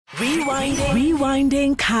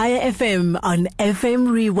Rewinding Kaya FM on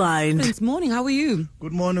FM Rewind. Good morning, how are you?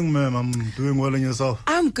 Good morning, ma'am. I'm doing well, and yourself?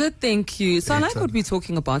 I'm good, thank you. So I like what we're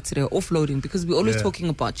talking about today, offloading, because we're always talking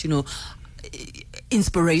about,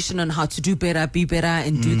 inspiration on how to do better, be better,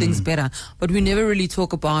 and do things better. But we never really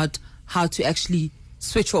talk about how to actually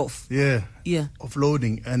switch off. Yeah.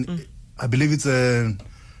 Offloading. And I believe it's an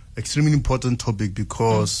extremely important topic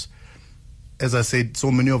because, as I said,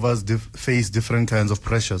 so many of us face different kinds of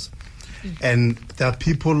pressures. And there are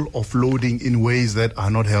people offloading in ways that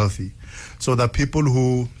are not healthy. So there are people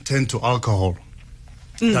who tend to alcohol.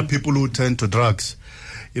 There are people who turn to drugs.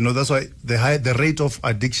 That's why the rate of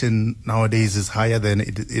addiction nowadays is higher than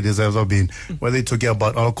it has ever been. Whether you're talking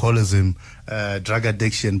about alcoholism, drug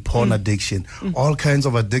addiction, porn addiction, all kinds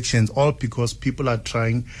of addictions, all because people are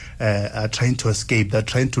trying to escape. They're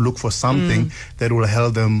trying to look for something that will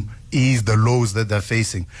help them ease the lows that they're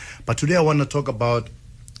facing. But today I want to talk about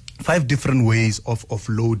 5 different ways of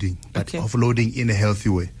offloading, but offloading in a healthy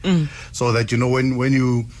way. So that when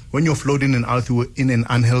you're offloading in an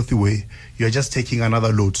unhealthy way, you're just taking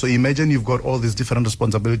another load. So imagine you've got all these different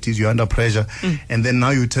responsibilities, you're under pressure, and then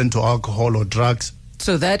now you turn to alcohol or drugs.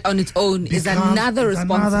 So that on its own is another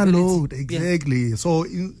responsibility. Another load, exactly. Yeah. So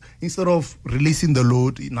instead of releasing the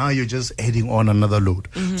load, now you're just adding on another load.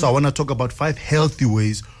 So I want to talk about 5 healthy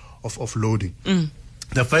ways of offloading.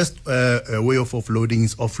 The first way of offloading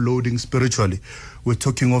is offloading spiritually. We're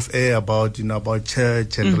talking off air about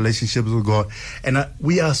church and relationships with God, and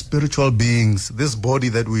we are spiritual beings. This body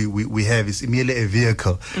that we have is merely a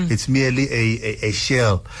vehicle. It's merely a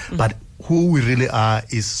shell, but who we really are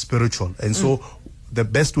is spiritual. And so the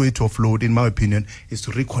best way to offload, in my opinion, is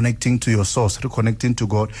to reconnecting to your source, reconnecting to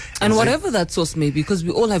God. And whatever that source may be, because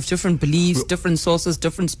we all have different beliefs, different sources,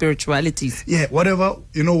 different spiritualities. Yeah, whatever.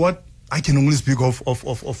 You know what? I can only speak of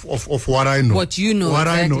what I know. What you know. What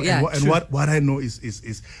exactly. I know. Yeah, and what I know is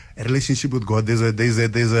a relationship with God. There's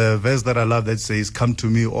a verse that I love that says, "Come to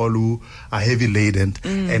me, all who are heavy laden,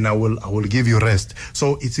 and I will give you rest."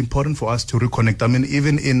 So it's important for us to reconnect. I mean,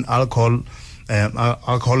 even in Alcohol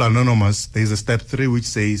Anonymous, there's a step 3 which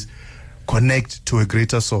says, connect to a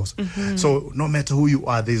greater source. So no matter who you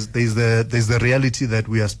are, there's the reality that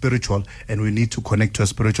we are spiritual and we need to connect to a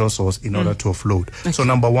spiritual source in order to offload. So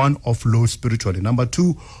number 1, offload spiritually. Number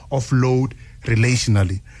 2, offload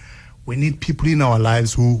relationally. We need people in our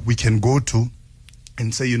lives who we can go to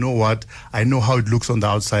and say, you know what, I know how it looks on the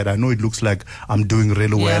outside. I know it looks like I'm doing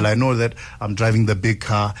really well. I know that I'm driving the big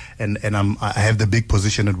car and I have the big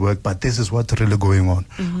position at work, but this is what's really going on.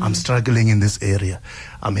 I'm struggling in this area.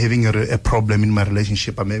 I'm having a problem in my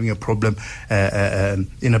relationship. I'm having a problem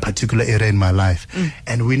in a particular area in my life.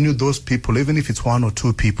 And we need those people, even if it's 1 or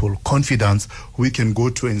 2 people, confidence, we can go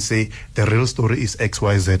to and say, the real story is X,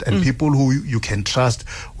 Y, Z. And people who you can trust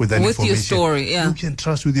with that information. With your story, You can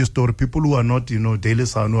trust with your story. People who are not, daily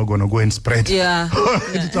son who are going to go and spread all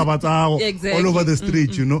over the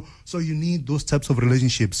street, So you need those types of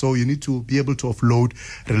relationships. So you need to be able to offload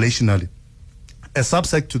relationally. A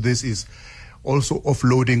subset to this is also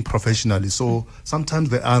offloading professionally. So sometimes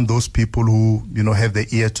there aren't those people who, have the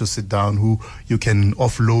ear to sit down, who you can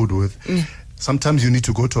offload with. Sometimes you need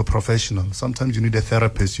to go to a professional. Sometimes you need a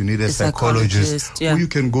therapist. You need a psychologist who you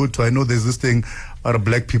can go to. I know there's this thing where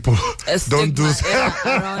black people don't do.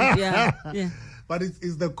 But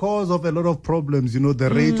it's the cause of a lot of problems, the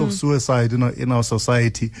rate of suicide in our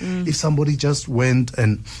society. If somebody just went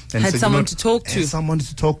and had said, someone to talk to. Someone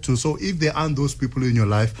to talk to. So if there aren't those people in your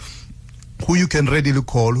life who you can readily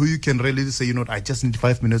call, who you can readily say, I just need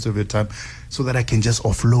 5 minutes of your time so that I can just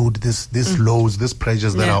offload these loads, these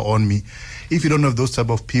pressures that are on me. If you don't have those type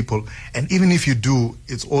of people, and even if you do,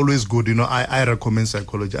 it's always good. I recommend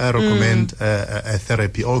psychology. I recommend a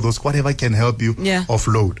therapy, all those, whatever can help you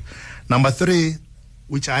offload. Number 3,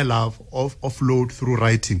 which I love, offload through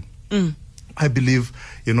writing. I believe,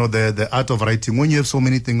 the art of writing, when you have so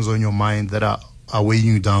many things on your mind that are weighing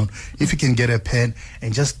you down, if you can get a pen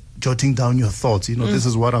and just jotting down your thoughts, this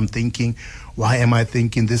is what I'm thinking, why am I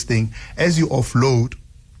thinking this thing? As you offload,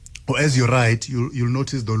 or as you write, you'll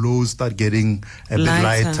notice the lows start getting a bit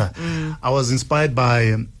lighter. I was inspired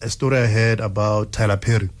by a story I heard about Tyler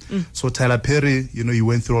Perry. So Tyler Perry, he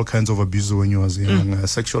went through all kinds of abuse when he was young,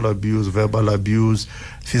 sexual abuse, verbal abuse,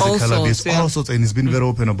 physical abuse, all sorts, and he's been very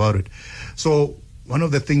open about it. So one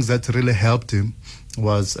of the things that really helped him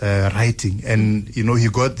was writing, and he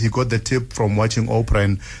got the tip from watching Oprah,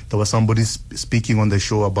 and there was somebody speaking on the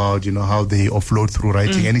show about how they offload through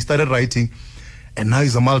writing, and he started writing, and now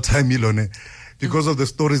he's a multi-millionaire. because of the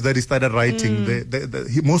stories that he started writing.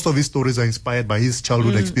 Most of his stories are inspired by his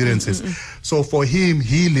childhood experiences. So for him,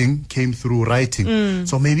 healing came through writing.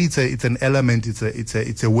 So maybe it's an element,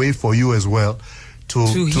 it's a way for you as well to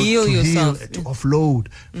heal yourself, to offload.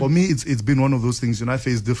 For me, it's been one of those things. I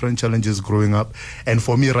faced different challenges growing up, and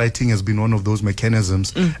for me, writing has been one of those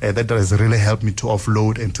mechanisms that has really helped me to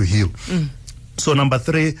offload and to heal. So number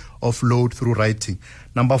 3, offload through writing.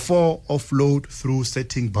 Number 4, offload through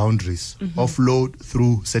setting boundaries. Offload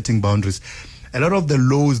through setting boundaries. A lot of the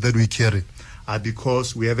lows that we carry are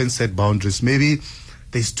because we haven't set boundaries. Maybe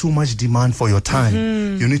there's too much demand for your time.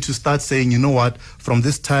 You need to start saying, you know what, from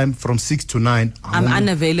this time, from 6 to 9, I'm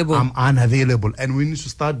unavailable. I'm unavailable. And we need to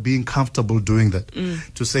start being comfortable doing that.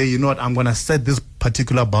 To say, you know what, I'm going to set this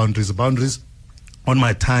particular boundaries on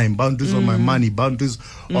my time, boundaries on my money, boundaries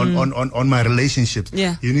on my relationships.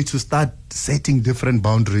 Yeah. You need to start setting different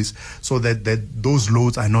boundaries so that those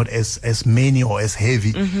loads are not as many or as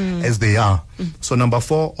heavy as they are. So number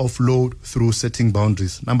 4, offload through setting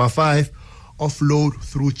boundaries. Number 5, offload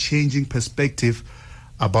through changing perspective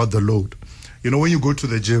about the load. When you go to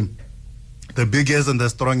the gym, the biggest and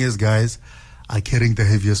the strongest guys are carrying the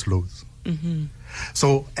heaviest loads.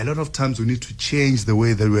 So a lot of times we need to change the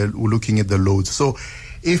way that we're looking at the loads. So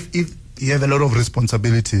if you have a lot of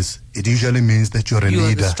responsibilities, it usually means that you're a leader.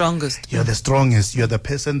 You're the strongest. You're the strongest. You're the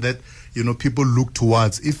person that people look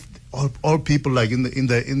towards. If all people like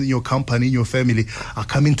in your company, in your family are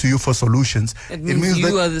coming to you for solutions, it means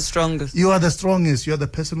you are the strongest. You are the strongest. You are the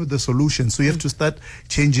person with the solution. So you have to start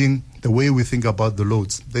changing the way we think about the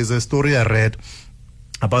loads. There's a story I read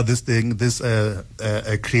about this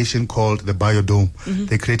a creation called the biodome.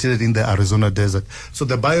 They created it in the Arizona desert. So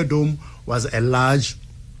the biodome was a large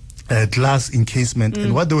glass encasement,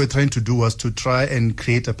 and what they were trying to do was to try and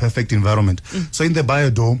create a perfect environment. So in the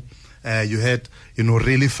biodome, you had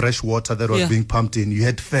really fresh water that was being pumped in. You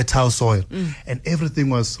had fertile soil, and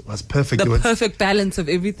everything was perfect. The perfect balance of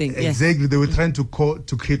everything. Exactly. They were trying to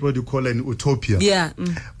create what you call an utopia. Yeah.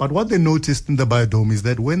 But what they noticed in the biodome is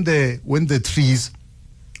that when the trees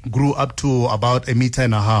grew up to about 1.5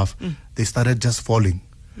 meters, they started just falling.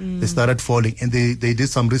 They started falling, and they did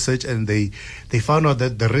some research, and they found out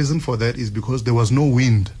that the reason for that is because there was no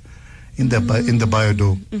wind in the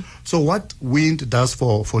biodome. So what wind does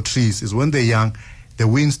for trees is when they're young, the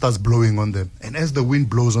wind starts blowing on them, and as the wind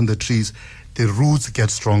blows on the trees, the roots get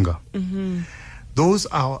stronger. Those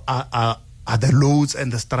are the loads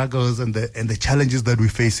and the struggles and the challenges that we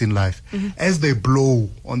face in life. As they blow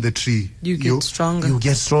on the tree, you get stronger. You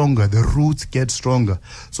get stronger. The roots get stronger.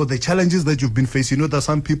 So the challenges that you've been facing, there are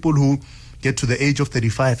some people who get to the age of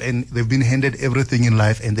 35 and they've been handed everything in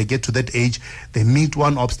life, and they get to that age, they meet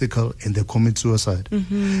one obstacle and they commit suicide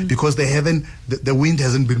because the wind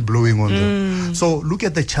hasn't been blowing on them. So look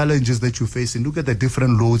at the challenges that you're facing. Look at the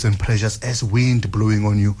different loads and pressures as wind blowing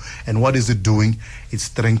on you. And what is it doing? It's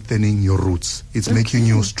strengthening your roots. It's making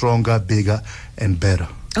you stronger, bigger, and better.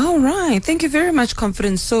 All right. Thank you very much,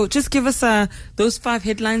 Confidence. So just give us those 5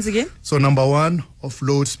 headlines again. So number 1,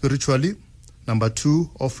 offload spiritually. Number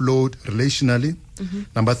 2, offload relationally.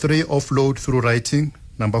 Number 3, offload through writing.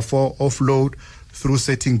 Number 4, offload through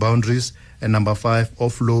setting boundaries. And number 5,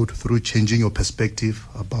 offload through changing your perspective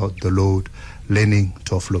about the load, learning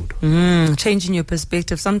to offload. Changing your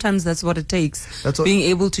perspective. Sometimes that's what it takes. Being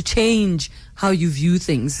able to change how you view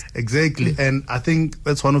things. Exactly. And I think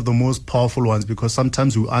that's one of the most powerful ones, because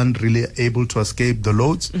sometimes we aren't really able to escape the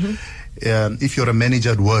loads. If you're a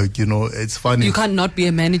manager at work, it's funny. You can't not be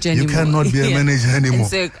a manager anymore. You cannot be a manager anymore. And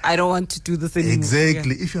say, I don't want to do this anymore.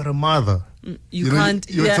 Exactly. If you're a mother, you can't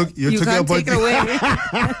take it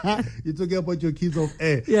away. You're talking about your kids off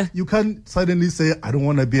air. Yeah. You can't suddenly say, I don't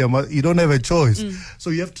want to be a mother. You don't have a choice.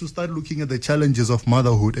 So you have to start looking at the challenges of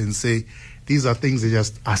motherhood and say, these are things that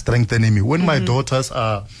just are strengthening me. When my daughters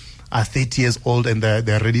are 30 years old and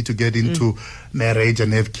they're ready to get into marriage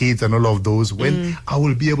and have kids and all of those, when I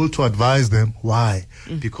will be able to advise them. Why?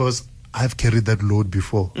 Because I've carried that load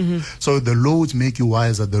before. So the loads make you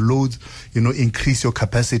wiser. The loads, increase your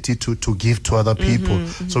capacity to give to other people.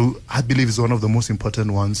 So I believe it's one of the most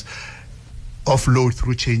important ones. Offload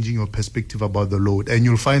through changing your perspective about the load. And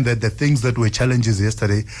you'll find that the things that were challenges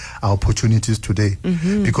yesterday are opportunities today.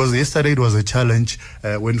 Because yesterday it was a challenge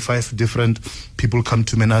when 5 different people come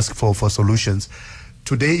to me and ask for solutions.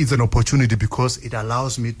 Today is an opportunity because it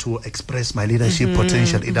allows me to express my leadership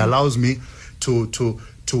potential. It allows me to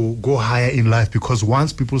go higher in life, because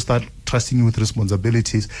once people start trusting you with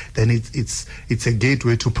responsibilities, then it's a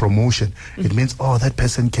gateway to promotion. It means, that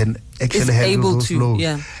person can actually handle those loads.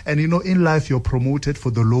 Yeah. And in life, you're promoted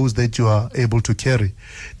for the loads that you are able to carry.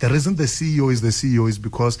 The reason the CEO is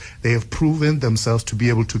because they have proven themselves to be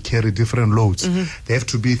able to carry different loads. They have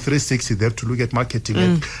to be 360. They have to look at marketing,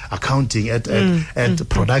 at accounting, at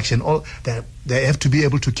production. All they have to be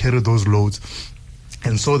able to carry those loads,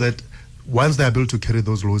 and so that once they're able to carry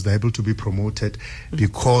those loads, they're able to be promoted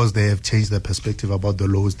because they have changed their perspective about the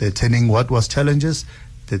loads. They're turning what was challenges,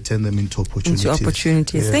 they turn them into opportunities.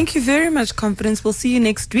 Yeah. Thank you very much, Confidence. We'll see you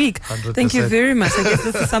next week. 100%. Thank you very much. I guess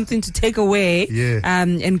this is something to take away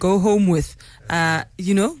and go home with.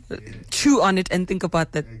 Chew on it and think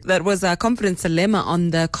about that. That was Confidence Seleme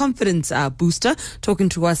on the Confidence Booster, talking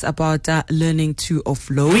to us about learning to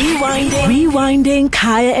offload. Rewinding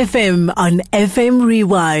Kaya FM on FM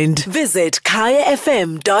Rewind. Visit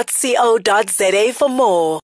kayafm.co.za for more.